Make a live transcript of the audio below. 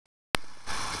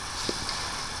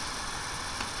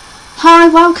Hi,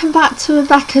 welcome back to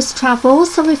Rebecca's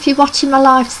Travels. So if you're watching my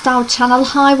lifestyle channel,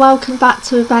 hi, welcome back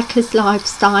to Rebecca's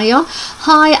Lifestyle.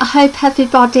 Hi, I hope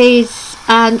everybody's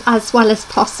as well as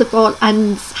possible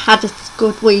and had as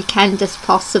good weekend as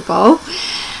possible.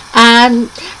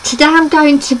 Today I'm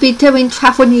going to be doing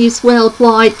Travel News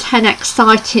Worldwide 10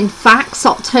 Exciting Facts,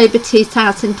 October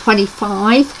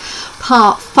 2025,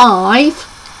 Part 5.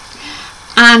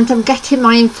 And I'm getting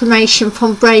my information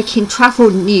from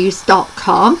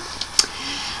breakingtravelnews.com.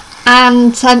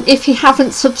 And if you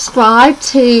haven't subscribed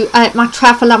to my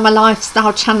travel and my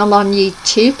lifestyle channel on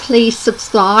YouTube, please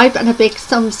subscribe, and a big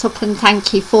thumbs up and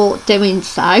thank you for doing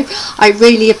so. I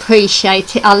really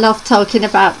appreciate it. I love talking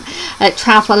about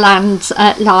travel and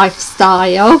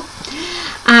lifestyle.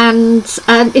 And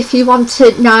if you want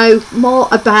to know more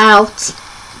about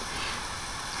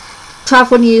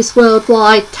Travel News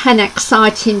Worldwide 10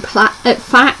 Exciting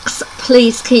Facts,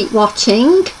 please keep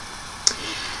watching.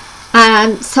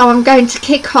 So I'm going to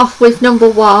kick off with number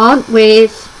 1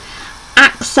 with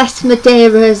Access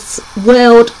Madeira's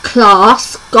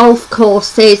world-class golf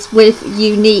courses with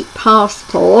unique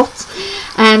passports.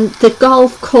 The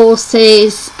golf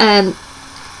courses in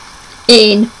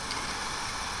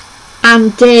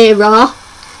Andera,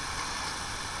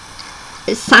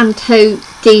 Santo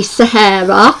de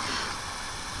Serra,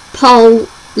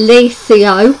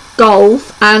 Policio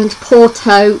Golf and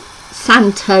Porto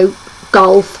Santo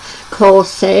Golf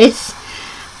courses,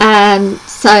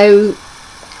 so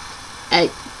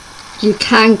you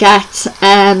can get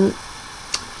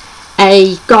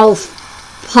a golf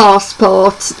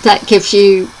passport that gives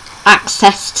you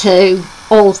access to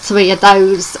all 3 of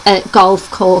those golf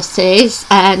courses,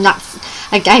 and that's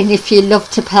again if you love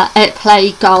to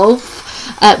play golf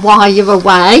while you're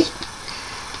away.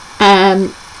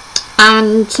 And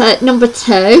number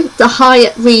 2, the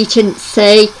Hyatt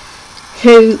Regency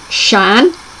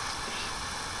Hushan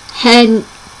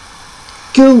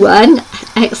Nguyen,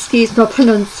 excuse my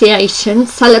pronunciation,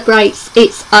 celebrates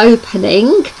its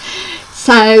opening.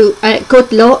 So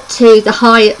good luck to the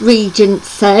Hyatt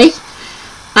Regency,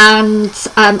 and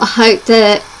I hope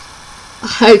the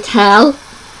hotel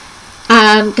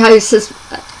goes as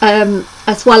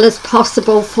well as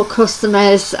possible for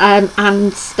customers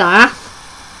and staff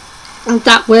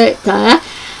that work there.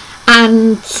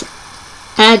 And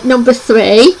number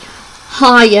 3,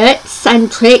 Hyatt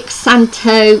Centric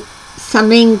Santo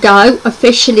Domingo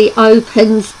officially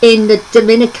opens in the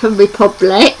Dominican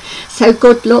Republic. So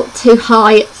good luck to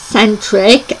Hyatt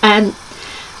Centric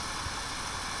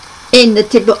in the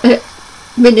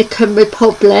Dominican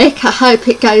Republic. I hope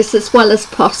it goes as well as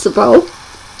possible.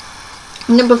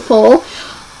 Number 4,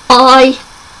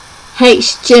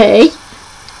 IHG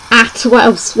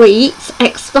Atwell Suites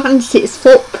expands its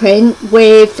footprint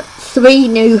with 3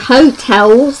 new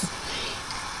hotels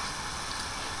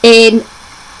in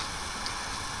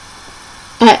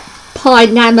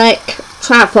Dynamic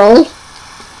Travel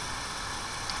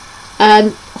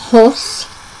Hus.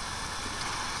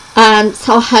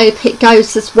 So I hope it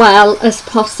goes as well as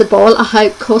possible. I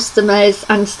hope customers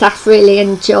and staff really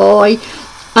enjoy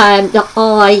the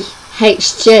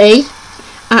IHG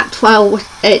Atwell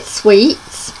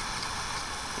Suites.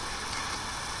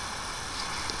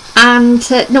 And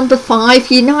number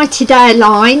 5, United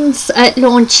Airlines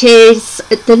launches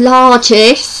the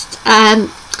largest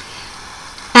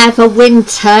ever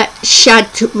winter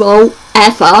schedule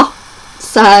ever.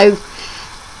 So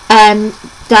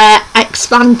they're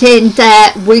expanding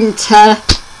their winter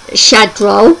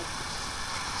schedule.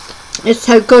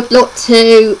 So good luck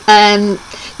to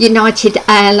United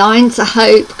Airlines. I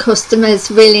hope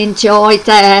customers really enjoy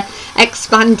their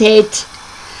expanded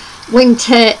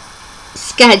winter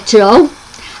schedule.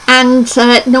 And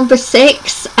number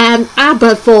 6,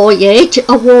 ABBA Voyage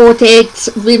awarded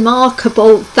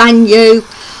remarkable venue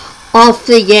of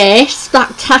the year,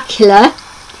 spectacular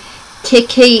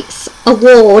tickets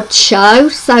award show.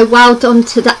 So well done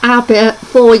to the ABBA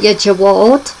Voyage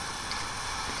Award,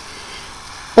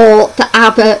 or the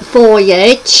ABBA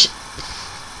Voyage,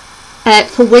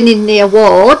 for winning the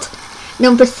award.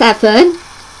 Number 7,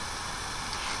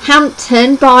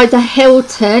 Hampton by the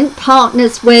Hilton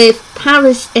partners with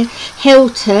Paris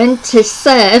Hilton to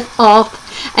serve up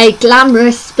a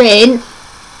glamorous spin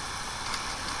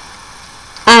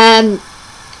in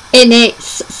its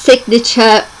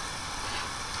signature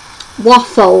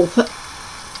waffle.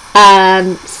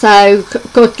 So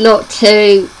good luck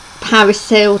to Paris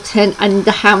Hilton and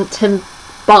the Hampton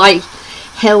by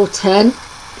Hilton.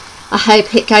 I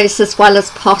hope it goes as well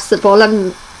as possible,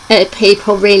 and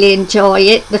people really enjoy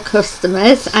it, the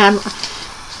customers and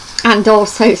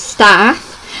also staff.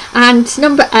 And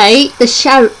number 8, the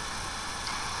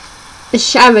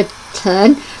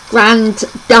Sheraton Grand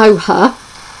Doha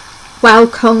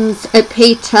welcomes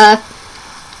Peter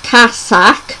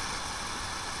Kasak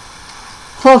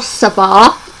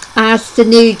Horsavar as the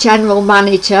new general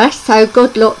manager. So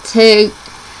good luck to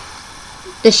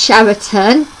the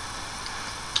Sheraton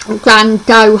Grand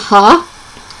Doha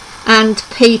and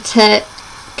Peter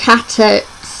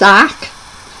Kasak.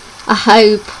 I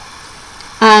hope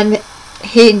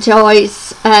he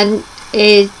enjoys and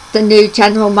is the new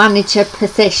general manager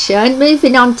position.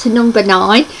 Moving on to number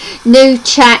 9, New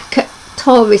Czech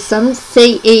Tourism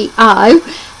CEO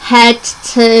head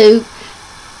to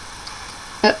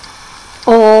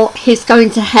or he's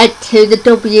going to head to the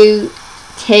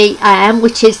WTM,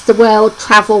 which is the World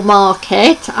Travel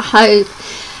Market. I hope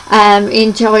he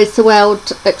enjoys the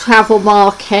World Travel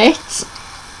Market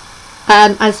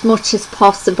as much as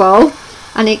possible,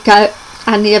 and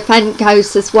the event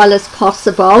goes as well as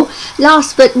possible.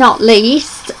 Last but not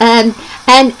least,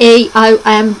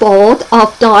 NEOM Board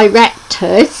of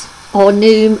Directors or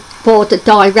new Board of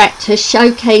Directors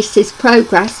showcases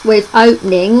progress with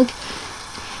opening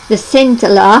the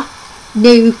Cinderella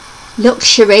new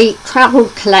luxury travel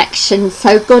collection.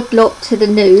 So good luck to the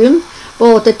new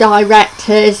Board of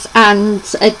Directors and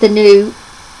the new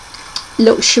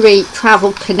luxury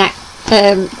travel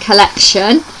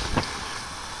collection.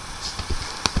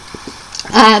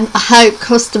 I hope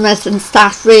customers and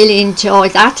staff really enjoy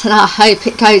that, and I hope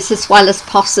it goes as well as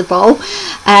possible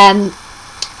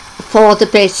for the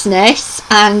business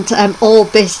and all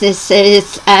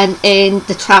businesses in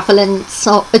the travel and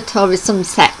tourism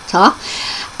sector.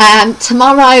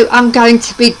 Tomorrow I'm going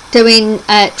to be doing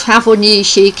Travel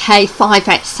News UK 5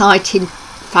 exciting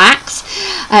facts.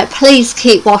 Please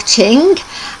keep watching,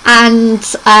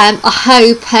 and I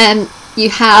hope you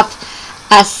have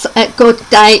as a good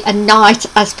day and night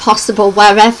as possible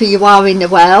wherever you are in the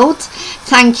world.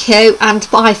 Thank you, and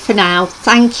bye for now.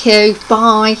 Thank you.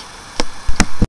 Bye.